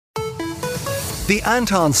The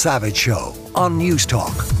Anton Savage Show on News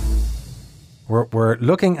Talk. We're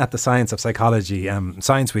looking at the science of psychology.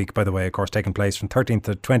 Science Week, by the way, of course, taking place from 13th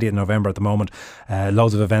to 20th November at the moment.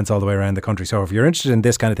 Loads of events all the way around the country. So if you're interested in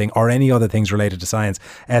this kind of thing or any other things related to science,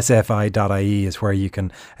 SFI.ie is where you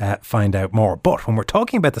can find out more. But when we're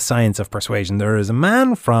talking about the science of persuasion, there is a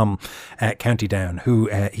man from County Down who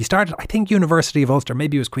he started, I think, University of Ulster,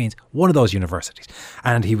 maybe it was Queen's, one of those universities.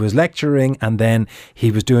 And he was lecturing, and then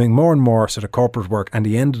he was doing more and more sort of corporate work, and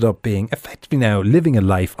he ended up being effectively now living a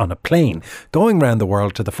life on a plane, going around the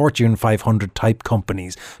world to the Fortune 500 type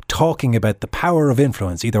companies, talking about the power of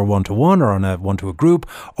influence, either one-to-one or on a one-to-a group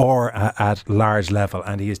or at large level.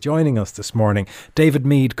 And he is joining us this morning. David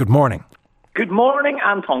Meade, good morning. Good morning,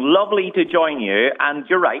 Anton. Lovely to join you. And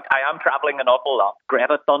you're right, I am travelling an awful lot.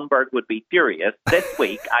 Greta Thunberg would be furious. This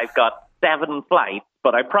week, I've got 7 flights,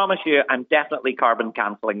 but I promise you, I'm definitely carbon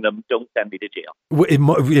cancelling them. Don't send me to jail.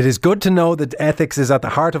 It is good to know that ethics is at the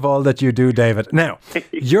heart of all that you do, David. Now,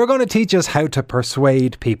 you're going to teach us how to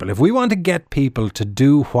persuade people. If we want to get people to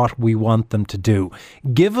do what we want them to do,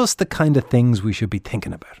 give us the kind of things we should be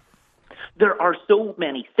thinking about. There are so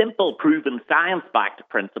many simple, proven, science-backed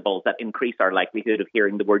principles that increase our likelihood of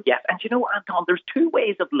hearing the word yes. And you know, Anton, there's 2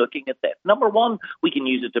 ways of looking at this. Number 1, we can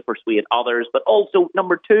use it to persuade others, but also,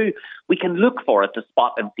 number 2, we can look for it to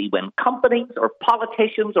spot and see when companies or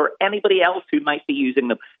politicians or anybody else who might be using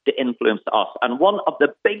them to influence us. And one of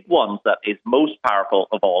the big ones that is most powerful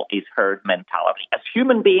of all is herd mentality. As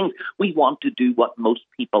human beings, we want to do what most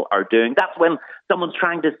people are doing. That's when someone's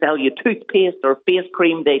trying to sell you toothpaste or face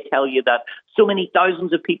cream, they tell you that so many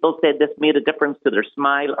thousands of people said this made a difference to their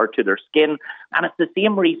smile or to their skin. And it's the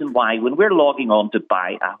same reason why when we're logging on to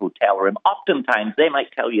buy a hotel room, oftentimes they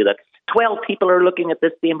might tell you that 12 people are looking at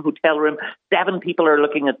this same hotel room, 7 people are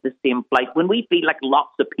looking at the same flight. When we feel like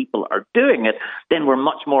lots of people are doing it, then we're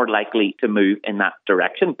much more likely to move in that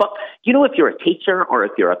direction. But, you know, if you're a teacher or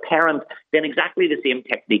if you're a parent, then exactly the same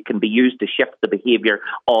technique can be used to shift the behaviour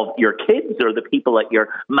of your kids or the people that you're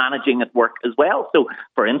managing at work as well. So,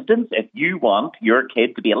 for instance, if you want your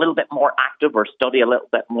kid to be a little bit more active or study a little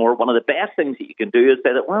bit more, one of the best things that you can do is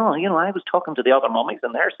say that, well, you know, I was talking to the other mummies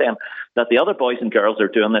and they're saying that the other boys and girls are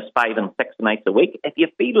doing this 5 and 6 nights a week. If you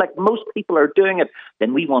feel like most people are doing it,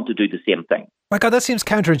 then we want to do the same thing. My God, that seems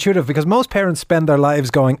counterintuitive because most parents spend their lives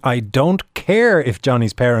going, I don't care if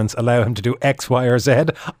Johnny's parents allow him to do X, Y or Z.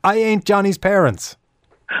 I ain't Johnny's parents.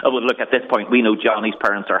 Oh, well, look, at this point, we know Johnny's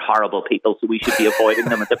parents are horrible people, so we should be avoiding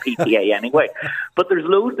them at the PTA anyway. But there's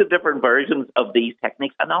loads of different versions of these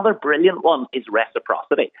techniques. Another brilliant one is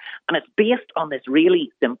reciprocity. And it's based on this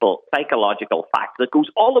really simple psychological fact that goes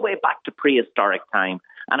all the way back to prehistoric time.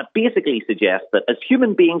 And it basically suggests that as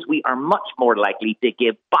human beings, we are much more likely to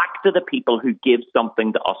give back to the people who give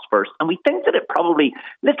something to us first. And we think that it probably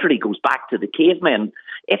literally goes back to the cavemen.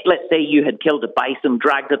 If, let's say, you had killed a bison,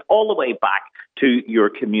 dragged it all the way back to your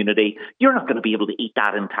community, you're not going to be able to eat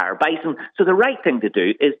that entire bison. So the right thing to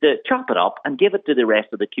do is to chop it up and give it to the rest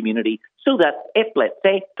of the community so that if, let's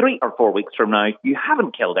say, 3 or 4 weeks from now, you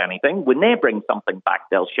haven't killed anything, when they bring something back,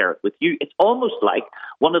 they'll share it with you. It's almost like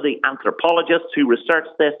one of the anthropologists who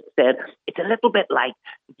researched this said, it's a little bit like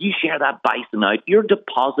you share that bison out, you're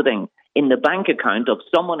depositing in the bank account of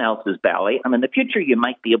someone else's belly, and in the future you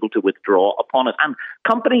might be able to withdraw upon it. And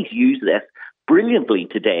companies use this brilliantly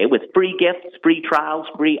today with free gifts, free trials,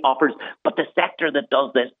 free offers. But the sector that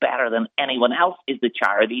does this better than anyone else is the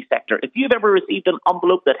charity sector. If you've ever received an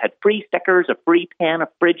envelope that had free stickers, a free pen, a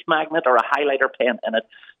fridge magnet, or a highlighter pen in it,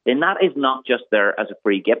 then that is not just there as a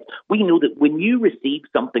free gift. We know that when you receive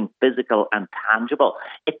something physical and tangible,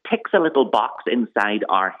 it ticks a little box inside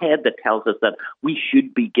our head that tells us that we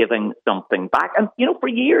should be giving something back. And, you know, for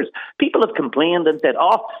years, people have complained and said,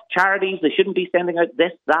 oh, charities, they shouldn't be sending out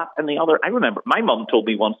this, that, and the other. I remember my mum told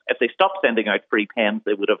me once, if they stopped sending out free pens,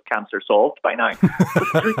 they would have cancer solved by now. But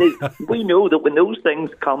the truth is, we know that when those things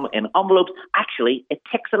come in envelopes, actually, it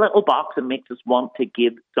ticks a little box and makes us want to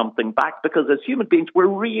give something back, because as human beings, we're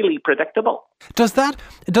really predictable. Does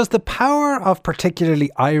the power of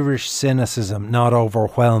particularly Irish cynicism not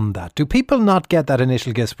overwhelm that? Do people not get that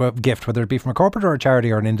initial gift, whether it be from a corporate or a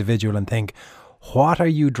charity or an individual, and think, what are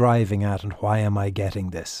you driving at and why am I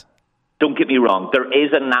getting this? Don't get me wrong, there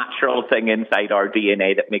is a natural thing inside our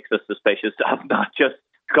DNA that makes us suspicious of not just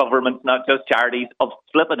governments, not just charities, of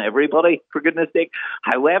flipping everybody, for goodness sake.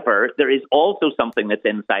 However, there is also something that's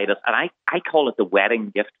inside us, and I call it the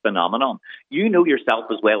wedding gift phenomenon. You know yourself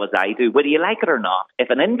as well as I do, whether you like it or not.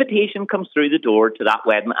 If an invitation comes through the door to that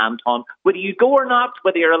wedding, Anton, whether you go or not,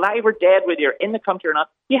 whether you're alive or dead, whether you're in the country or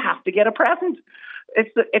not, you have to get a present.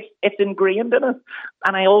 It's ingrained in us.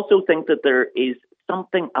 And I also think that there is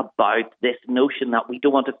something about this notion that we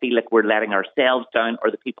don't want to feel like we're letting ourselves down or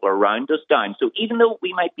the people around us down. So even though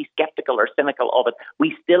we might be skeptical or cynical of it,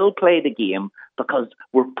 we still play the game because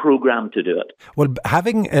we're programmed to do it. Well,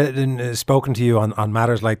 having spoken to you on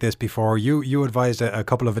matters like this before, you advised a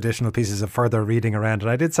couple of additional pieces of further reading around, and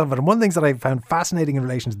I did some of it. And one of the things that I found fascinating in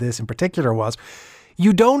relation to this in particular was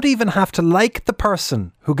you don't even have to like the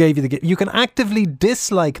person who gave you the gift. You can actively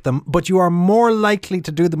dislike them, but you are more likely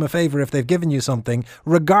to do them a favour if they've given you something,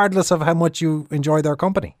 regardless of how much you enjoy their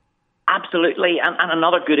company. Absolutely. And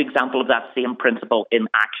another good example of that same principle in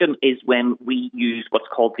action is when we use what's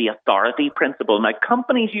called the authority principle. Now,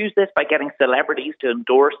 companies use this by getting celebrities to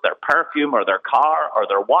endorse their perfume or their car or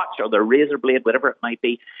their watch or their razor blade, whatever it might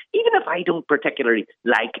be. Even if I don't particularly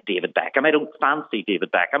like David Beckham, I don't fancy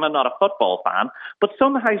David Beckham, I'm not a football fan, but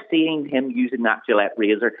somehow seeing him using that Gillette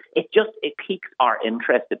razor, it piques our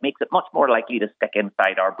interest. It makes it much more likely to stick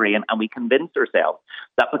inside our brain, and we convince ourselves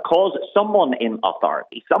that because someone in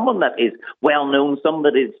authority, someone that is well known, someone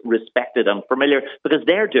that is respected and familiar, because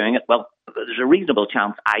they're doing it, well, there's a reasonable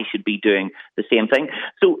chance I should be doing the same thing.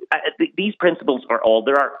 So these principles are all,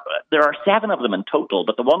 there are 7 of them in total,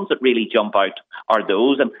 but the ones that really jump out are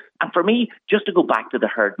those. And for me, just to go back to the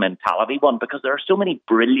herd mentality one, because there are so many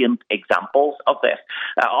brilliant examples of this.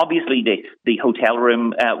 Obviously, the hotel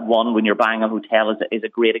room one, when you're buying a hotel, is a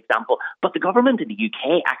great example. But the government in the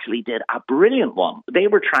UK actually did a brilliant one. They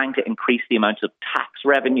were trying to increase the amount of tax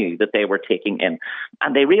revenue that they were taking in.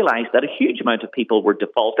 And they realised that a huge amount of people were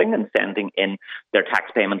defaulting and sending in their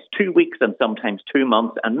tax payments 2 weeks and sometimes 2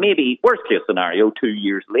 months, and maybe, worst case scenario, 2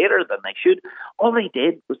 years later than they should. All they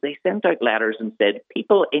did was they sent out letters and said,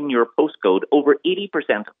 people in your postcode, over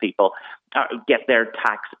 80% of people get their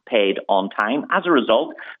tax paid on time. As a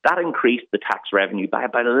result, that increased the tax revenue by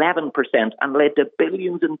about 11% and led to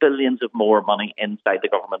billions and billions of more money inside the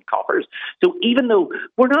government coffers. So even though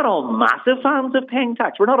we're not all massive fans of paying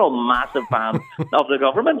tax, we're not all massive fans of the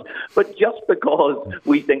government, but just because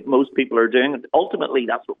we think most people are doing it, ultimately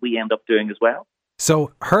that's what we end up doing as well.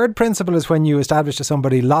 So herd principle is when you establish to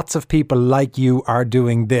somebody lots of people like you are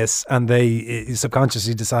doing this, and they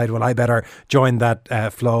subconsciously decide, well, I better join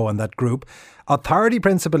that flow and that group. Authority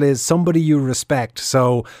principle is somebody you respect.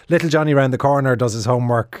 So little Johnny round the corner does his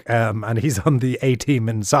homework and he's on the A team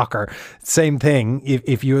in soccer. Same thing.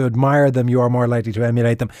 If you admire them, you are more likely to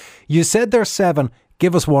emulate them. You said there's 7.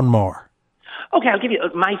 Give us one more. Okay, I'll give you,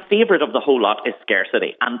 my favourite of the whole lot is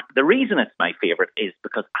scarcity. And the reason it's my favourite is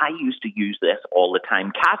because I used to use this all the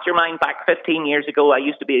time. Cast your mind back 15 years ago, I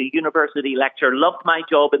used to be a university lecturer, loved my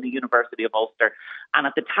job in the University of Ulster. And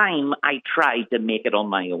at the time, I tried to make it on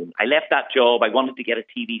my own. I left that job, I wanted to get a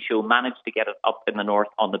TV show, managed to get it up in the north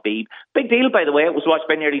on the Beeb. Big deal, by the way, it was watched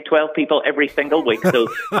by nearly 12 people every single week. So,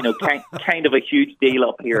 kind of a huge deal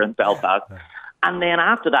up here in Belfast. And then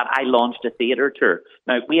after that, I launched a theatre tour.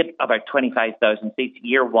 Now, we had about 25,000 seats.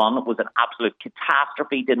 Year one was an absolute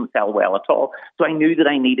catastrophe, didn't sell well at all. So I knew that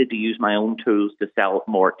I needed to use my own tools to sell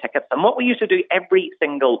more tickets. And what we used to do every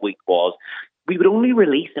single week was we would only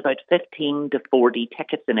release about 15 to 40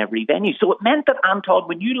 tickets in every venue. So it meant that, Anton,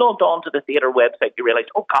 when you logged on to the theatre website, you realised,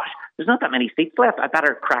 oh gosh, there's not that many seats left. I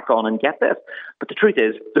better crack on and get this. But the truth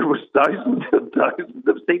is, there was thousands and thousands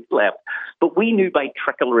of seats left. But we knew by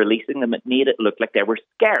trickle releasing them, it made it look like they were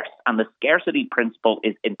scarce. And the scarcity principle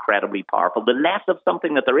is incredibly powerful. The less of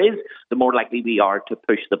something that there is, the more likely we are to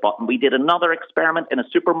push the button. We did another experiment in a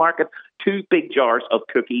supermarket, 2 big jars of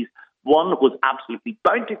cookies. One was absolutely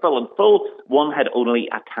bountiful and full. One had only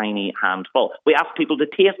a tiny handful. We asked people to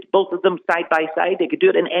taste both of them side by side. They could do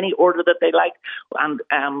it in any order that they liked. And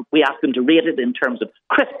we asked them to rate it in terms of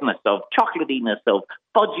crispness, of chocolatiness, of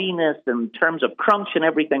fudginess, in terms of crunch and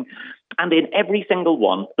everything. And in every single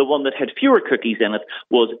one, the one that had fewer cookies in it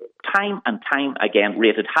was time and time again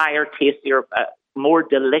rated higher, tastier, more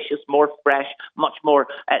delicious, more fresh, much more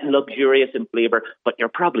luxurious in flavour. But you're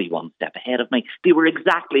probably one step ahead of me. They were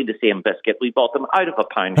exactly the same biscuit. We bought them out of a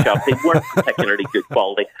pound shop. They weren't particularly good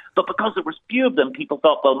quality. But because there was few of them, people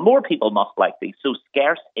thought, well, more people must like these. So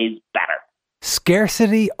scarce is better.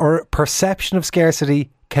 Scarcity or perception of scarcity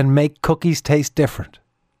can make cookies taste different.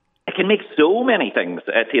 It can make so many things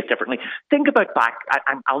taste differently. Think about back,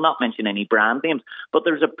 I'll not mention any brand names, but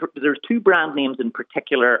there's 2 brand names in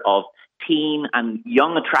particular of teen and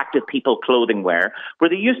young, attractive people clothing wear, where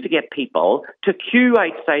they used to get people to queue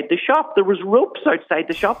outside the shop. There was ropes outside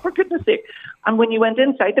the shop, for goodness sake. And when you went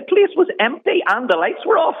inside, the place was empty and the lights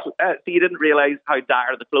were off. So you didn't realise how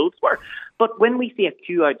dire the clothes were. But when we see a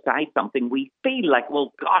queue outside something, we feel like,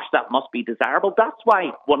 well, gosh, that must be desirable. That's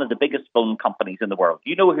why one of the biggest phone companies in the world,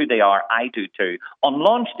 you know who they are, I do too, on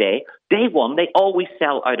launch day, Day one, they always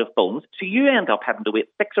sell out of phones, so you end up having to wait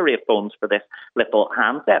 6 or 8 phones for this little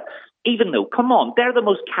handset. Even though, come on, they're the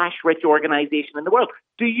most cash-rich organisation in the world.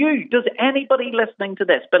 Does anybody listening to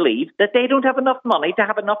this believe that they don't have enough money to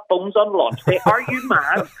have enough phones on launch day? Are you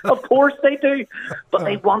mad? Of course they do. But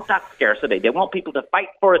they want that scarcity. They want people to fight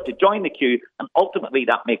for it, to join the queue, and ultimately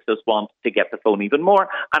that makes us want to get the phone even more.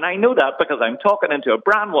 And I know that because I'm talking into a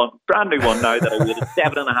brand new one now that I waited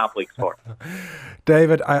 7.5 weeks for.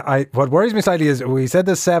 David, what worries me slightly is we said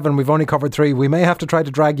there's 7, we've only covered 3. We may have to try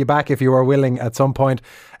to drag you back if you are willing at some point.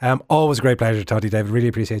 Always a great pleasure to talk to you, David. Really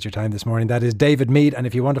appreciate your time this morning. That is David Meade, and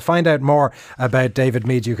if you want to find out more about David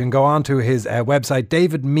Meade, you can go on to his website,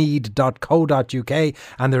 davidmeade.co.uk,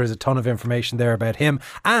 and there is a ton of information there about him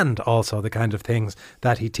and also the kind of things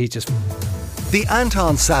that he teaches. The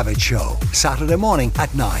Anton Savage Show, Saturday morning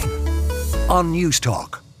at 9 on News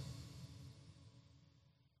Talk.